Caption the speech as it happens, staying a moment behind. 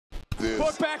this.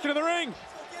 Put back into the ring.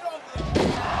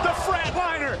 The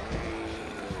flatliner.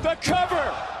 The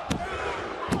cover.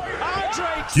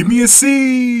 Andre. Give me a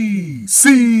C.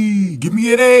 C. Give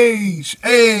me an H.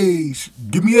 H.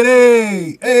 Give me an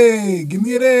A. A. Give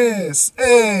me an S.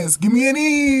 S. Give me an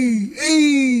E.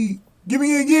 E. Give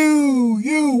me a U.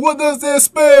 U. What does that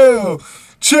spell?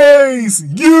 Chase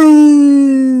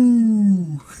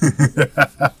U.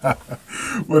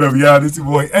 What up, y'all? This your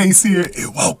boy Ace here,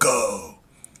 and welcome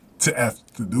to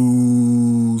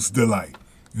Afternoon's Delight.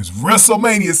 It's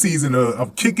WrestleMania season.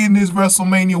 I'm kicking this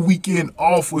WrestleMania weekend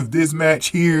off with this match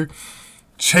here.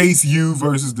 Chase U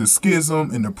versus the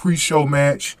Schism in the pre-show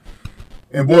match.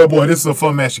 And boy, this is a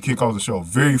fun match to kick off the show.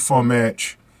 Very fun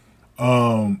match.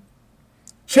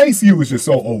 Chase U is just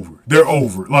so over. They're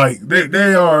over. Like,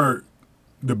 they are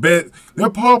the best. They're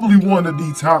probably one of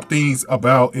the top things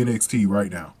about NXT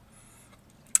right now.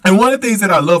 And one of the things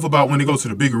that I love about when they go to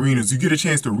the big arenas, you get a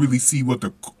chance to really see what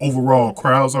the overall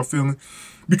crowds are feeling.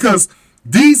 Because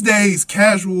these days,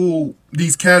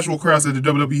 these casual crowds that the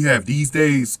WWE have, these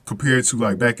days, compared to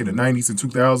like back in the 90s and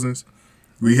 2000s,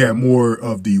 we had more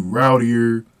of the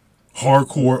rowdier,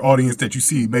 hardcore audience that you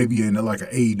see maybe in like an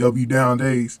AEW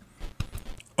nowadays.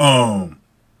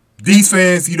 These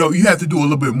fans, you know, you have to do a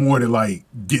little bit more to like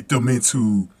get them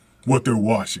into what they're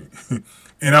watching.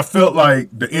 And I felt like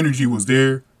the energy was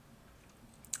there.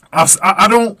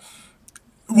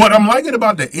 What I'm liking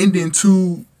about the ending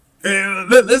too,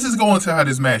 let's just go into how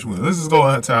this match went. Let's just go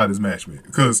into how this match went,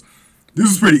 because this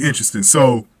is pretty interesting.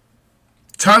 So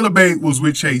Tyler Bate was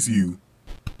with Chase U,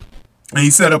 and he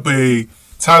set up a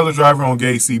Tyler driver on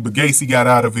Gacy, but Gacy got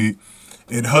out of it,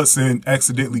 and Hudson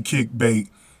accidentally kicked Bate.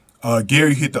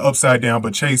 Gary hit the upside down,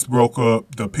 but Chase broke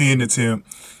up the pin attempt.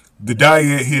 The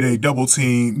Dyad hit a double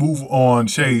team, move on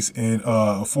Chase, and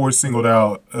Ford singled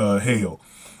out Hail.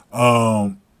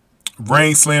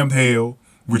 Raine slammed Hail,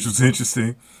 which was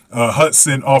interesting.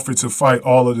 Hudson offered to fight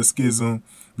all of the Schism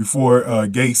before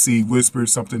Gacy whispered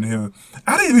something to him.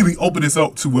 I didn't really open this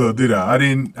up too well, did I? I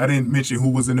didn't mention who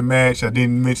was in the match. I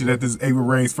didn't mention that this is Ava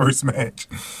Raine's first match.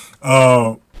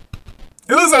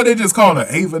 It looks like they're just calling her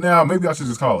Ava now. Maybe I should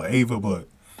just call her Ava, but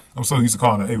I'm so used to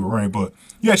calling her Ava Raine. But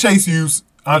yeah, Chase U,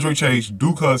 Andre Chase,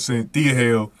 Duke Hudson, Thea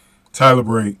Hail, Tyler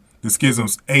Bate, the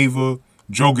Schisms, Ava,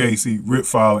 Joe Gacy, Rip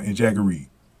Fowler, and Jagger Reid.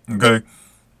 Okay?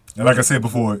 And like I said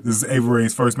before, this is Ava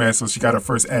Raine's first match, so she got her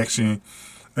first action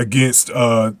against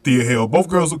Thea Hail. Both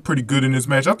girls look pretty good in this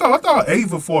match. I thought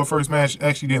Ava for her first match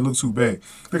actually didn't look too bad.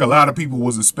 I think a lot of people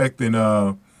was expecting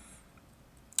her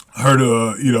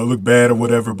to, you know, look bad or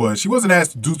whatever, but she wasn't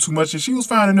asked to do too much, and she was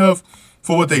fine enough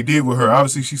for what they did with her.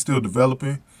 Obviously, she's still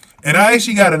developing. And I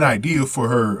actually got an idea for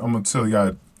her. I'm going to tell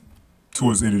y'all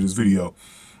towards the end of this video.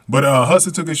 But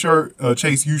Hudson took his shirt,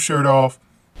 Chase U shirt off,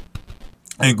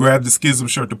 and grabbed the Schism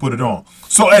shirt to put it on.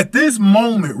 So at this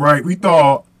moment, right, we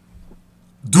thought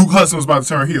Duke Hudson was about to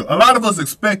turn heel. A lot of us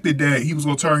expected that he was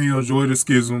going to turn heel, enjoy the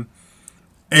Schism,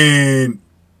 and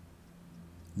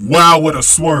wow, what a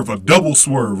swerve, a double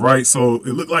swerve, right? So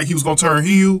it looked like he was going to turn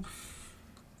heel.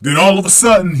 Then all of a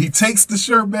sudden, he takes the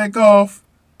shirt back off.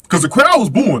 Because the crowd was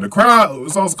booing. The crowd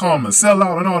was also calling him a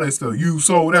sellout and all that stuff. You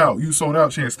sold out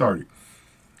chant started.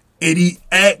 And he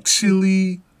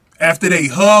actually, after they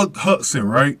hugged Hudson,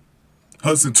 right?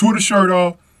 Hudson tore the shirt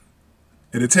off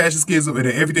and attached the Schism, and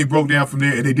then everything broke down from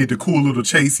there, and they did the cool little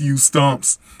Chase U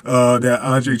stumps that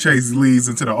Andre Chase leads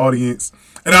into the audience.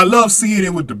 And I love seeing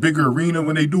it with the bigger arena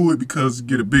when they do it, because you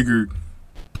get a bigger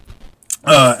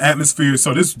atmosphere.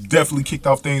 So this definitely kicked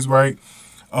off things right.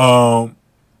 And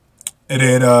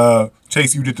then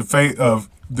Chase U did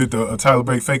the Tyler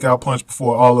Bate fake out punch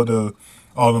before all of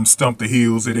them stumped the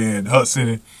heels, and then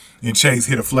Hudson and Chase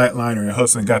hit a flatliner, and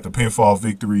Hudson got the pinfall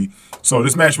victory. So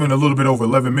this match went a little bit over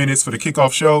 11 minutes for the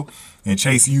kickoff show, and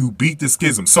Chase U beat the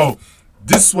Schism. So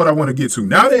this is what I want to get to.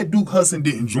 Now that Duke Hudson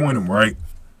didn't join him, right?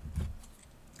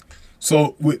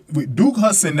 So with Duke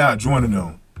Hudson not joining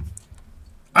them,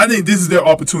 I think this is their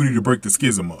opportunity to break the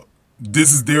Schism up.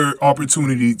 This is their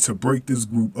opportunity to break this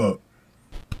group up.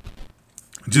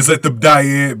 Just let the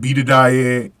Dyad be the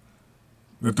Dyad.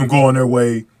 Let them go on their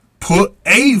way. Put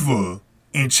Ava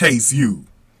in Chase U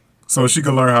so she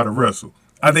can learn how to wrestle.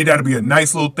 I think that'd be a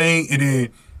nice little thing. And then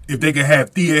if they could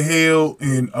have Thea Hail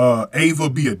and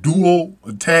Ava be a duo,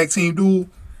 a tag team duo,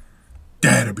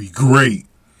 that'd be great.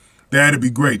 That'd be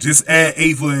great. Just add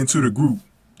Ava into the group,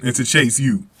 into Chase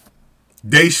U.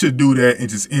 They should do that and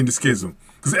just end the Schism.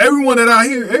 Because everyone that I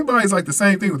hear, everybody's like the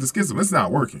same thing with the Schism. It's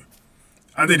not working.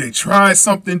 I think they tried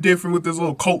something different with this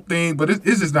little cult thing, but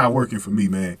it's just not working for me,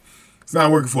 man. It's not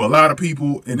working for a lot of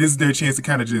people, and this is their chance to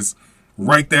kind of just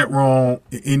right that wrong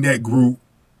in that group.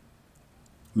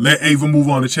 Let Ava move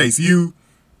on to chase you.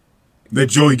 Let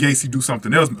Joe Gacy do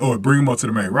something else, or bring him up to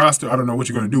the main roster. I don't know what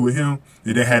you're going to do with him.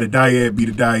 And they had a Dyad beat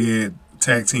a Dyad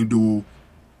tag team duel.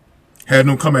 Had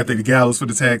them come at the gallows for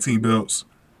the tag team belts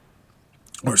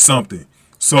or something.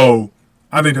 So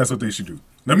I think that's what they should do.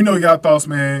 Let me know y'all thoughts,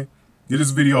 man. Give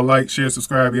this video a like, share,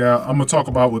 subscribe, y'all. I'm going to talk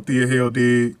about what Thea Hail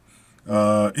did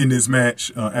in this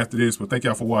match after this. But thank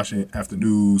y'all for watching After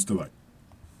News to Light.